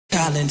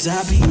Collins,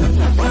 I be.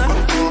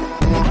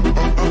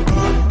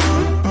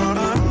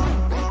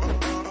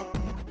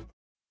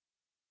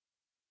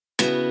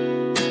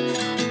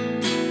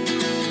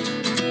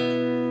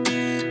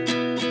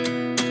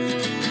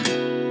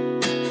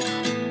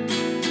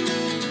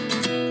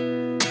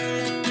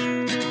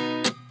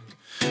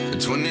 At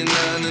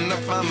 29 and I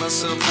find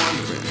myself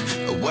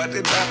wondering what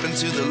did happen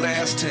to the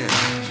last 10.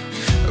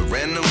 I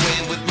ran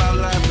away with my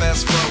life,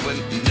 fast forward,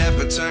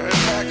 never turn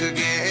back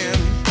again.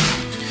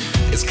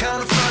 It's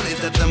kind of funny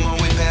that the more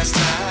we pass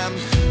time,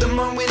 the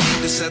more we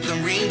need to set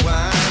them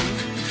rewind.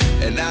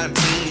 And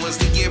 19 was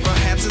the year I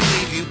had to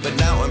leave you, but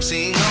now I'm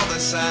seeing all the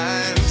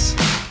signs.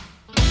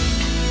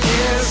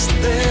 Is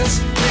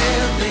this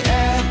really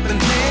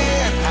happening?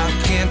 I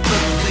can't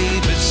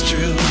believe it's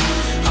true.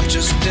 I'm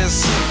just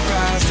as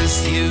surprised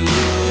as you.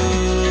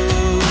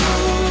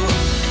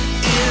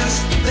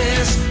 Is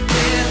this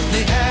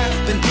really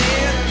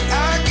happening?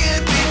 I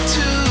can't be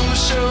too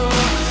sure,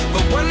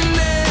 but one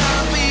day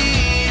I'll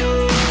be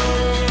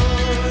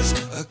yours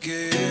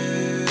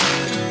again.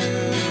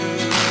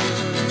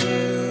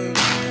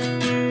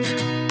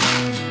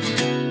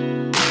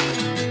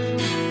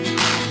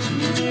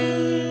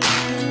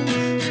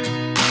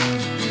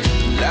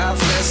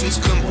 Life lessons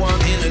come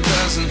one in a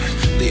dozen.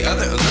 The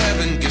other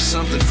 11 get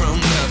something from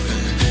nothing.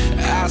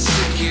 I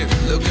sit here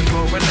looking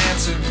for an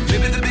answer.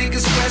 Maybe the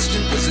biggest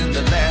question was in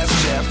the last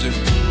chapter.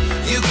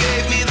 You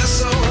gave me the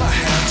soul I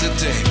have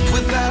today.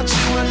 Without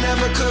you I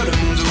never could have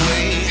moved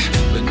away.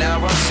 But now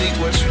I see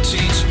what you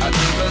teach. I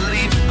do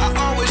believe I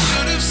always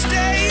should have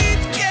stayed.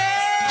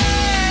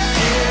 Yeah.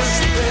 Is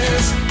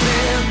this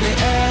really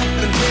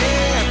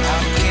happening? I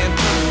can't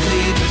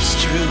believe it's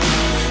true.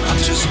 I'm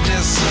just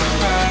as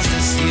surprised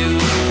as you.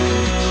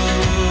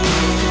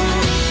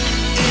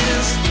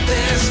 Is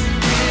this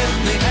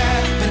really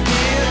happening?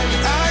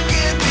 I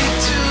can't be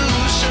too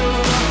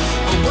sure,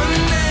 but one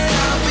day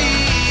I'll be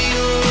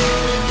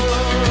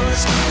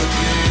yours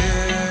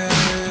again.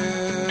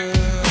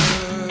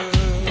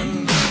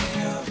 One day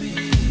I'll be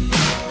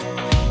yours.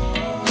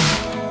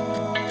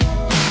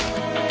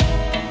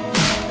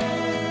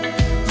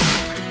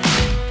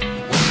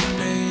 One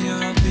day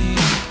I'll be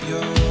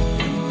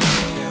yours.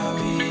 I'll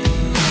be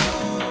yours.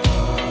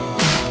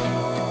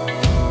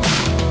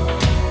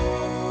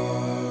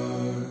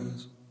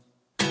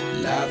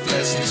 Life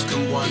lessons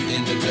come one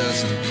in a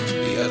dozen.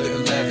 The other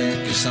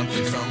 11 get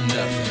something from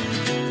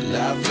nothing.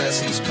 Life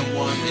lessons come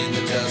one in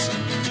a dozen.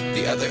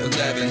 The other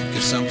 11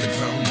 get something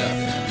from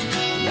nothing.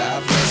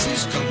 Life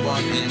lessons come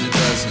one in a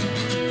dozen.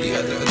 The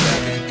other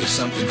 11 get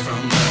something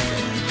from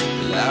nothing.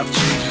 Life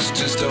changes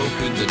just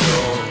open the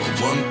door.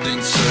 One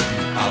thing's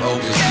certain, I'll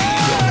always be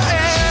yours.